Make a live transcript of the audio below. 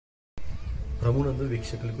ప్రభునందు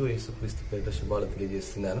వీక్షకులకు యేసుక్రీస్తు పేరిట శుభాలు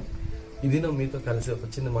తెలియజేస్తున్నాను. ఈ దినం మీతో కలిసి ఒక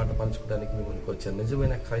చిన్న మాట పంచుకోవడానికి మీ ముందుకు వచ్చాను.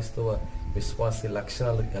 నిజమైన క్రైస్తవ విశ్వాసి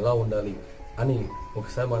లక్షణాలు ఎలా ఉండాలి అని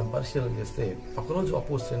ఒకసారి మనం పరిశీలన చేస్తే, ఒకరోజు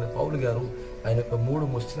అపోస్తలుడైన పౌలు గారు ఆయన యొక్క 3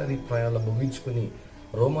 మిషనరీ ప్రయాణాలు ముగించుకుని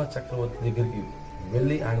రోమా చక్రవర్తి దగ్గరికి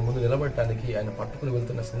వెళ్ళి ఆయన ముందు నిలబడటానికి ఆయన పట్టుకుని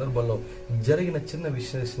వెళ్తున్న సందర్భంలో జరిగిన చిన్న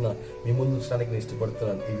విశ్లేషణ మీ ముందు ఉంచడానికి నేను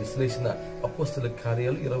ఇష్టపడుతున్నాను. ఈ విశ్లేషణ అపోస్తలుల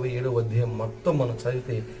కార్యాలు 27వ అధ్యాయం మొత్తం మనం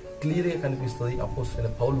చదివితే క్లియర్గా కనిపిస్తుంది.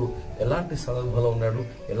 అపోస్తలుడైన పౌలు ఎలాంటి సందర్భంలో ఉన్నాడు,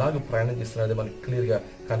 ఎలాగ ప్రయాణం చేస్తున్నాడు మనకి క్లియర్గా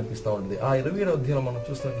కనిపిస్తూ ఉంటుంది. ఆ 27వ అధ్యాయంలో మనం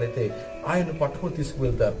చూసినట్లయితే ఆయన పట్టుకుని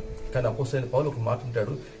తీసుకువెళ్తారు. కానీ అపోస్తలుడైన పౌలు ఒక మాట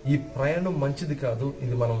అంటాడు, ఈ ప్రయాణం మంచిది కాదు,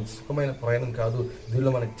 ఇది మనం సుఖమైన ప్రయాణం కాదు,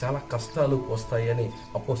 దీనిలో మనకి చాలా కష్టాలు వస్తాయి అని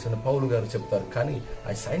అపోస్తలుడైన పౌలు గారు చెప్తారు. కానీ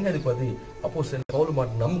ఆ సైన్యాధిపతి అపోస్తలుడైన పౌలు మాట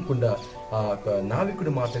నమ్మకుండా ఆ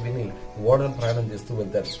నావికుడి మాట విని ఓడను ప్రయాణం చేస్తూ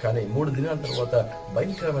వెళ్తారు. కానీ 3 దినాల తర్వాత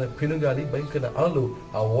భయంకరమైన పెనుగాలి, భయంకరమైన అలలు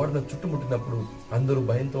ఆ ఓడను చుట్టుముట్టినప్పుడు అందరూ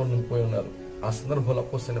భయంతో నిండిపోయి ఉన్నారు. ఆ సందర్భంలో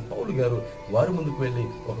అపోస్తలుడైన పౌలు గారు వారి ముందుకు వెళ్ళి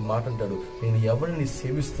ఒక మాట అంటాడు, నేను ఎవరిని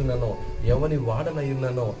సేవిస్తున్నానో, ఎవరిని వాడనై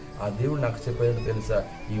ఉన్నానో ఆ దేవుడు నాకు చెప్పేది తెలుసా,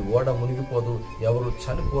 ఈ ఓడ మునిగిపోదు, ఎవరు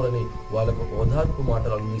చనిపోరని వాళ్ళకు ఓదార్పు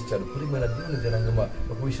మాటలు అందించాడు. ప్రియమైన దేవుని జనాంగమా,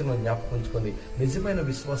 ఒక విషయం జ్ఞాపకం ఉంచుకోండి, నిజమైన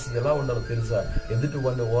విశ్వాసం ఎలా ఉండాలో తెలుసా, ఎదుటి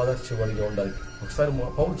వాడిని ఓదార్చేవాడిగా ఉండాలి. ఒకసారి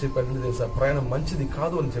పౌలు చెప్పాడు తెలుసా, ప్రయాణం మంచిది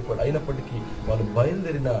కాదు అని చెప్పాడు. అయినప్పటికీ వాళ్ళు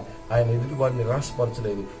బయలుదేరిన ఆయన ఎదుటి వాడిని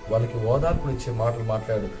నిరాశపరచలేదు, వాళ్ళకి ఓదార్పునిచ్చే మాటలు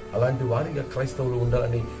మాట్లాడు. అలాంటి వారిగా క్రైస్తవులు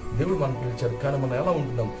ఉండాలని దేవుడు మనం పిలిచాడు. కానీ మనం ఎలా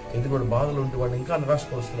ఉంటున్నాం, ఎదుటివాడు బాధలు ఉంటే వాడిని ఇంకా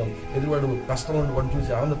నిరాశపరుస్తున్నాం, ఎదుటివాడు కష్టం ఉంటే వాడిని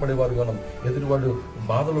చూసి ఆనందపడేవారుగా ఉన్నాం, ఎదుటివాడు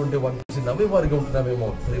బాధలు ఉంటే వాడిని చూసి నవ్వేవారిగా ఉంటున్నామేమో.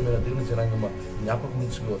 ప్రియమైన దేవుని జనాంగమా, జ్ఞాపకం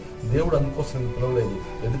ఉంచుకో, దేవుడు అందుకోసం పిలవలేదు.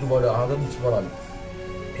 ఎదుటివాడు ఆదరించబడాలి,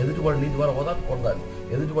 ఎదుటివాడు నీ ద్వారా ఓదార్పు పొందాలి,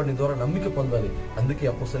 ఎదుటివాడు నీ ద్వారా నమ్మిక పొందాలి. అందుకే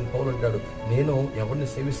అపోస్తలుడైన పౌలు అంటాడు, నేను ఎవరిని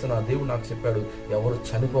సేవిస్తున్నా ఆ దేవుడు నాకు చెప్పాడు ఎవరు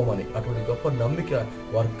చనిపోమని. అటువంటి గొప్ప నమ్మిక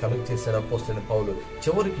వారికి కలుగ చేశాడు అపోస్తలుడైన పౌలు.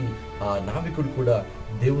 చివరికి ఆ నావికుడు కూడా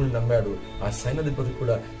దేవుని నమ్మాడు, ఆ సైన్యాధిపతి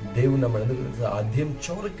కూడా దేవుని నమ్మాడు. ఎందుకంటే ఆ అధ్యాయం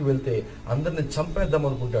చివరికి వెళ్తే అందరిని చంపేద్దాం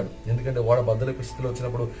అనుకుంటాడు. ఎందుకంటే వాడ బద్దలైన స్థితిలో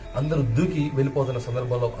వచ్చినప్పుడు అందరూ దూకి వెళ్ళిపోతున్న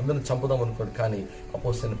సందర్భంలో అందరిని చంపుదాం అనుకోడు. కానీ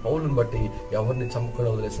అపోస్తలుడైన పౌలుని బట్టి ఎవరిని చంపకుండా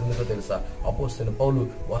వదిలేసి, ఎందుకో తెలుసా, అపోస్తలుడైన పౌలు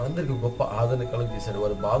వారందరికీ గొప్ప ఆదరణ కలుగ చేశాడు.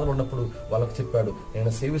 వారు బాధలు ఉన్నప్పుడు వాళ్ళకి చెప్పాడు,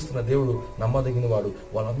 నేను సేవిస్తున్న దేవుడు నమ్మదగిన వాడు,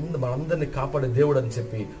 మనందరినీ కాపాడే దేవుడు అని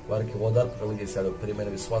చెప్పి వారికి ఓదార్పు కలుగజేశాడు. ప్రియమైన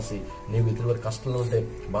విశ్వాసి, నీవు ఎదురువాడి కష్టంలో ఉంటే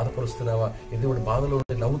బాధపరుస్తున్నావా, ఎదురువాడి బాధలో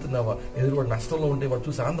ఉంటే నవ్వుతున్నావా, ఎదురువాడి నష్టంలో ఉంటే వాడు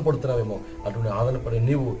చూసి ఆనందపడుతున్నావేమో. అటువంటి ఆదరణపడి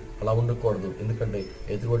నీవు అలా ఉండకూడదు. ఎందుకంటే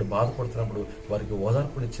ఎదురువాడి బాధపడుతున్నప్పుడు వారికి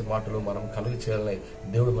ఓదార్పునిచ్చే మాటలు మనం కలుగ చేయాలని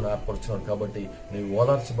దేవుడు మనం ఏర్పరుచున్నాడు. కాబట్టి నీవు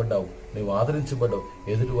ఓదార్చబడ్డావు, నీవు ఆదరించబడ్డావు,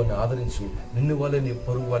 ఎదుటివాడిని ఆదరించు, నిన్ను వల్లే నీ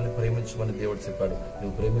పొరుగు వారిని ప్రేమించమని దేవుడు చెప్పాడు.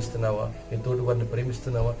 నువ్వు ప్రేమిస్తున్నావా, నీ తోటి వారిని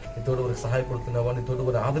ప్రేమిస్తున్నావా, నీ తోటి వారికి సహాయపడుతున్నావా, నీ తోటి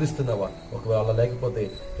వారిని ఆదరిస్తున్నావా? ఒకవేళ అలా లేకపోతే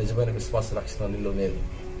నిజమైన విశ్వాస లక్షణం నీలో లేదు.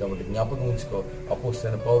 కాబట్టి జ్ఞాపకం ఉంచుకో,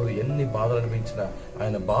 అపోస్తలుడైన పౌలు ఎన్ని బాధలు అనిపించినా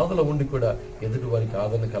ఆయన బాధలో ఉండి కూడా ఎదుటి వారికి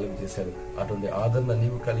ఆదరణ కలిగి చేశాడు. అటువంటి ఆదరణ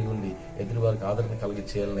నీవు కలిగి ఉండి ఎదుటి వారికి ఆదరణ కలిగి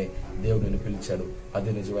చేయాలని దేవుడు నిన్ను పిలిచాడు.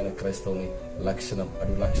 అదే నిజమైన క్రైస్తవుని లక్షణం.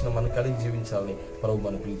 అటువంటి లక్షణం మనం కలిగి జీవించాలని ప్రభు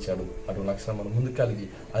మనం పిలిచాడు. అటువంటి లక్షణం మనం ముందు కలిగి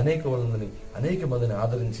అనేక మందిని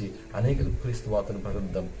ఆదరించి అనేక క్రీస్తు వార్తను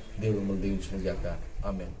ప్రకటిద్దాం. దేవుడు మనం దీవించును గాక.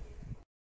 ఆమేన్.